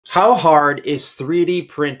How hard is 3D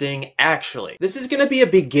printing actually? This is going to be a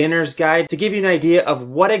beginner's guide to give you an idea of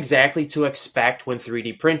what exactly to expect when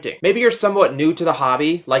 3D printing. Maybe you're somewhat new to the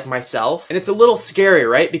hobby, like myself, and it's a little scary,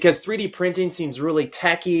 right? Because 3D printing seems really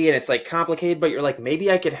techy and it's like complicated, but you're like,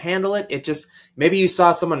 maybe I could handle it. Maybe you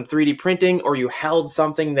saw someone 3D printing or you held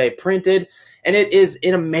something they printed, and it is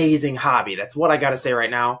an amazing hobby. That's what I gotta say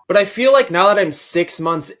right now. But I feel like now that I'm 6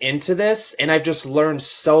 months into this and I've just learned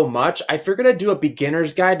so much, I figured I'd do a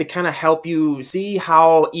beginner's guide to kind of help you see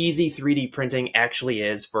how easy 3D printing actually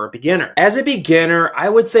is for a beginner. As a beginner, I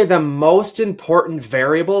would say the most important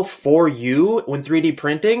variable for you when 3D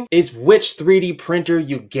printing is which 3D printer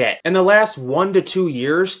you get. In the last 1 to 2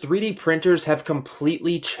 years, 3D printers have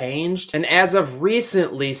completely changed. And as of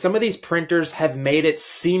recently, some of these printers have made it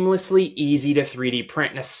seamlessly easy to 3D print,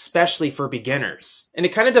 and especially for beginners. And it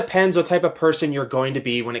kind of depends what type of person you're going to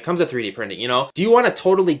be when it comes to 3D printing, you know? Do you want to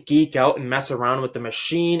totally geek out and mess around with the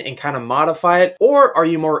machine and kind of modify it? Or are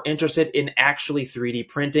you more interested in actually 3D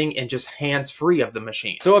printing and just hands-free of the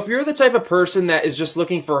machine? So if you're the type of person that is just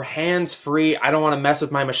looking for hands-free, I don't want to mess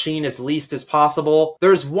with my machine as least as possible,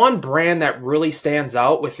 there's one brand that really stands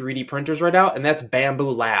out with 3D printers right now, and that's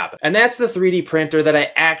Bambu Lab. And that's the 3D printer that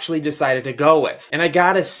I actually decided to go with. And I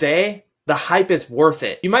gotta say, the hype is worth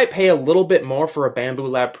it. You might pay a little bit more for a Bambu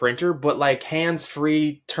Lab printer, but like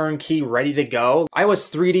hands-free, turnkey, ready to go. I was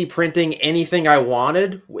 3D printing anything I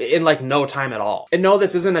wanted in like no time at all. And no,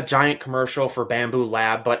 this isn't a giant commercial for Bambu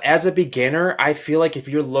Lab, but as a beginner, I feel like if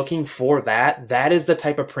you're looking for that, that is the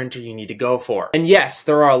type of printer you need to go for. And yes,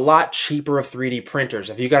 there are a lot cheaper of 3D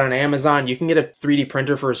printers. If you got on Amazon, you can get a 3D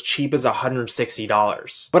printer for as cheap as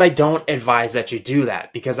 $160. But I don't advise that you do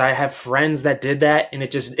that because I have friends that did that, and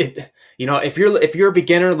you know, if you're a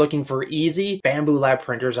beginner looking for easy, Bambu Lab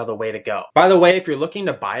printers are the way to go. By the way, if you're looking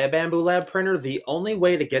to buy a Bambu Lab printer, the only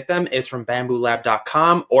way to get them is from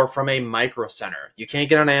bambulab.com or from a micro center. You can't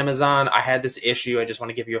get on Amazon. I had this issue. I just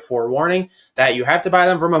want to give you a forewarning that you have to buy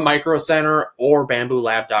them from a micro center or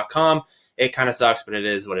bambulab.com. It kind of sucks, but it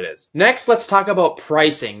is what it is. Next, let's talk about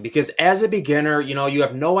pricing, because as a beginner, you know, you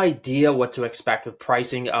have no idea what to expect with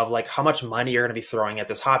pricing of like how much money you're going to be throwing at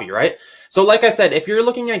this hobby, right? So like I said, if you're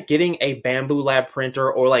looking at getting a Bambu Lab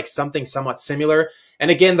printer or like something somewhat similar, and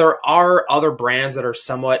again, there are other brands that are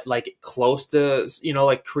somewhat like close to, you know,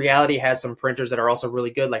 like Creality has some printers that are also really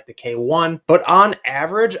good, like the K1. But on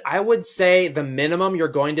average, I would say the minimum you're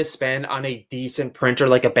going to spend on a decent printer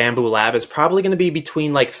like a Bambu Lab is probably going to be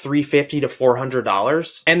between like $350 to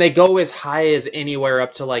 $400. And they go as high as anywhere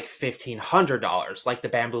up to like $1,500, like the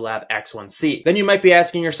Bambu Lab X1C. Then you might be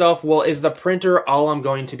asking yourself, well, is the printer all I'm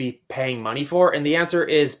going to be paying money for? And the answer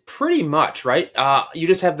is pretty much, right? You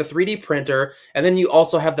just have the 3D printer, and then you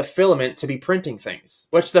also have the filament to be printing things,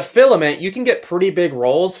 which the filament, you can get pretty big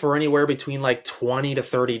rolls for anywhere between like $20 to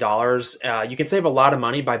 $30. You can save a lot of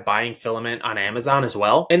money by buying filament on Amazon as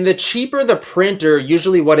well. And the cheaper the printer,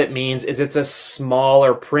 usually what it means is it's a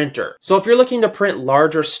smaller printer. So if you're looking to print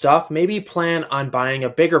larger stuff, maybe plan on buying a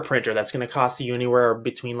bigger printer that's going to cost you anywhere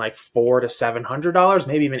between like $400 to $700,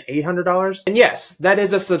 maybe even $800. And yes, that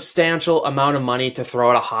is a substantial amount of money to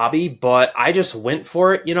throw at a hobby, but I just went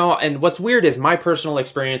for it, you know. And what's weird is my personal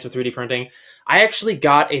experience with 3D printing, I actually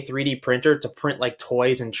got a 3D printer to print like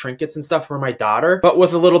toys and trinkets and stuff for my daughter. But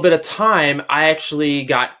with a little bit of time, I actually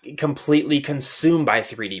got completely consumed by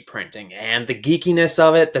 3D printing and the geekiness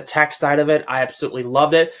of it, the tech side of it. I absolutely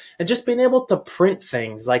loved it. And just being able to print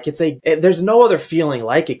things, like there's no other feeling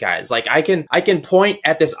like it, guys. Like I can point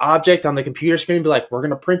at this object on the computer screen and be like, we're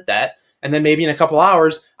going to print that. And then maybe in a couple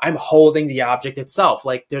hours, I'm holding the object itself.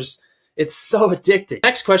 Like it's so addicting.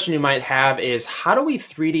 Next question you might have is, how do we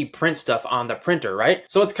 3D print stuff on the printer, right?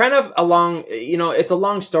 So it's kind of it's a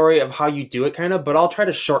long story of how you do it kind of, but I'll try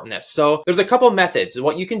to shorten this. So there's a couple methods.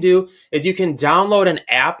 What you can do is you can download an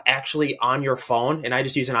app actually on your phone, and I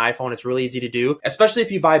just use an iPhone. It's really easy to do, especially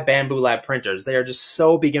if you buy Bambu Lab printers. They are just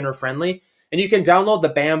so beginner friendly. And you can download the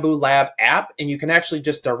Bambu Lab app, and you can actually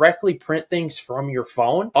just directly print things from your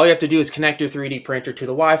phone. All you have to do is connect your 3D printer to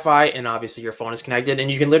the Wi-Fi, and obviously your phone is connected,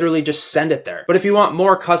 and you can literally just send it there. But if you want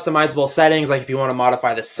more customizable settings, like if you want to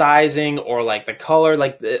modify the sizing or like the color,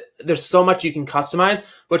 there's so much you can customize.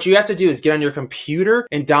 What you have to do is get on your computer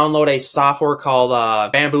and download a software called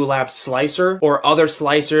Bambu Lab Slicer or other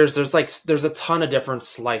slicers. There's a ton of different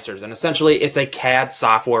slicers, and essentially it's a CAD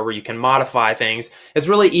software where you can modify things. It's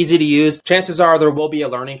really easy to use. Chances are there will be a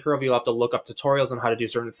learning curve. You'll have to look up tutorials on how to do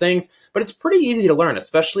certain things, but it's pretty easy to learn,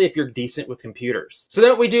 especially if you're decent with computers. So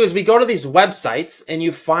then what we do is we go to these websites and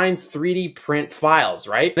you find 3D print files,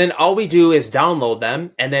 right? Then all we do is download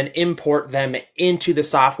them and then import them into the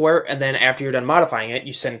software. And then after you're done modifying it,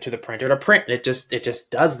 you send it to the printer to print. It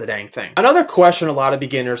just does the dang thing. Another question a lot of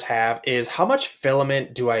beginners have is, how much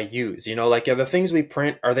filament do I use? You know, like, are the things we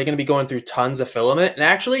print, are they going to be going through tons of filament? And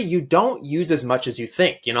actually, you don't use as much as you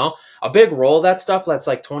think, you know? A big roll of that stuff that's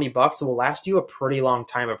like 20 bucks will last you a pretty long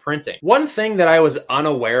time of printing. One thing that I was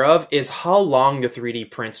unaware of is how long the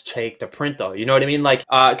 3D prints take to print though. You know what I mean? Like,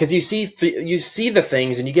 cause you see the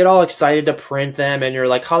things and you get all excited to print them and you're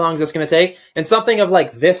like, how long is this going to take? And something of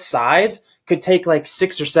like this size could take like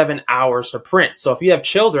 6 or 7 hours to print. So if you have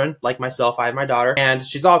children like myself, I have my daughter and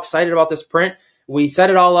she's all excited about this print, we set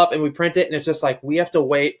it all up and we print it and it's just like we have to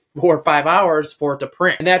wait 4 or 5 hours for it to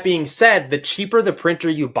print. And that being said, the cheaper the printer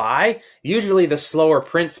you buy, usually the slower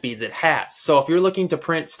print speeds it has. So if you're looking to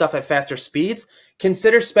print stuff at faster speeds,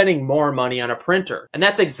 consider spending more money on a printer. And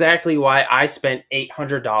that's exactly why I spent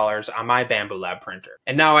 $800 on my Bambu Lab printer.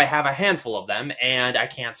 And now I have a handful of them and I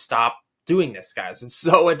can't stop doing this, guys. It's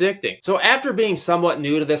so addicting. So after being somewhat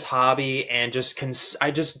new to this hobby and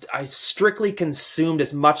I strictly consumed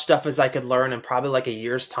as much stuff as I could learn in probably like a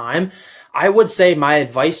year's time, I would say my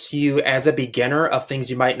advice to you as a beginner of things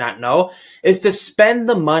you might not know is to spend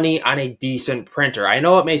the money on a decent printer. I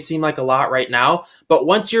know it may seem like a lot right now, but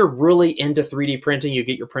once you're really into 3D printing, you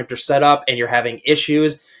get your printer set up and you're having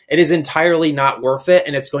issues, it is entirely not worth it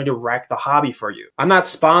and it's going to wreck the hobby for you. I'm not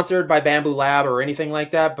sponsored by Bambu Lab or anything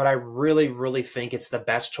like that, but I really think it's the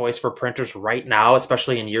best choice for printers right now,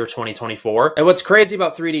 especially in year 2024. And what's crazy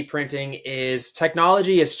about 3D printing is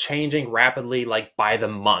technology is changing rapidly, like by the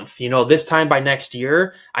month. You know, this time by next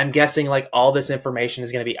year, I'm guessing like all this information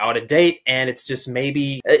is going to be out of date and it's just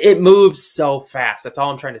maybe, it moves so fast. That's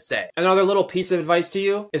all I'm trying to say. Another little piece of advice to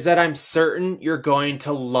you is that I'm certain you're going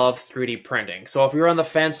to love 3D printing. So if you're on the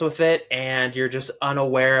fence with it and you're just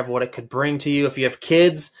unaware of what it could bring to you, if you have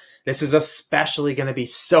kids, this is especially going to be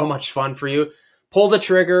so much fun for you. Pull the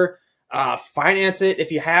trigger, finance it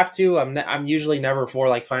if you have to. I'm usually never for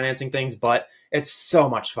like financing things, but it's so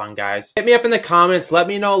much fun, guys. Hit me up in the comments. Let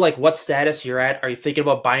me know like what status you're at. Are you thinking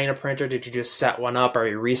about buying a printer? Did you just set one up? Are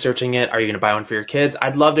you researching it? Are you going to buy one for your kids?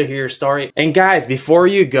 I'd love to hear your story. And guys, before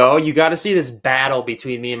you go, you got to see this battle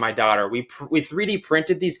between me and my daughter. We 3D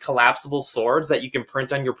printed these collapsible swords that you can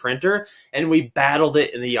print on your printer, and we battled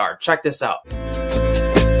it in the yard. Check this out.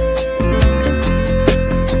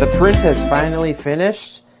 The print has finally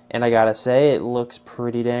finished, and I gotta say, it looks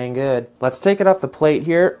pretty dang good. Let's take it off the plate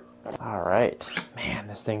here. All right. Man,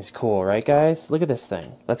 this thing's cool, right, guys? Look at this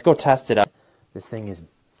thing. Let's go test it out. This thing is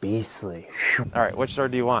beastly. All right, which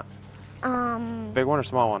sword do you want? Big one or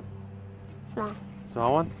small one? Small.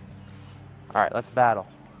 Small one? All right, let's battle.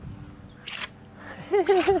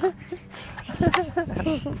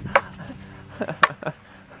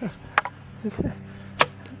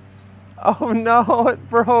 Oh no, it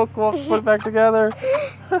broke. We'll put it back together.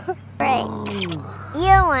 Break.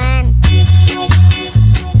 You win.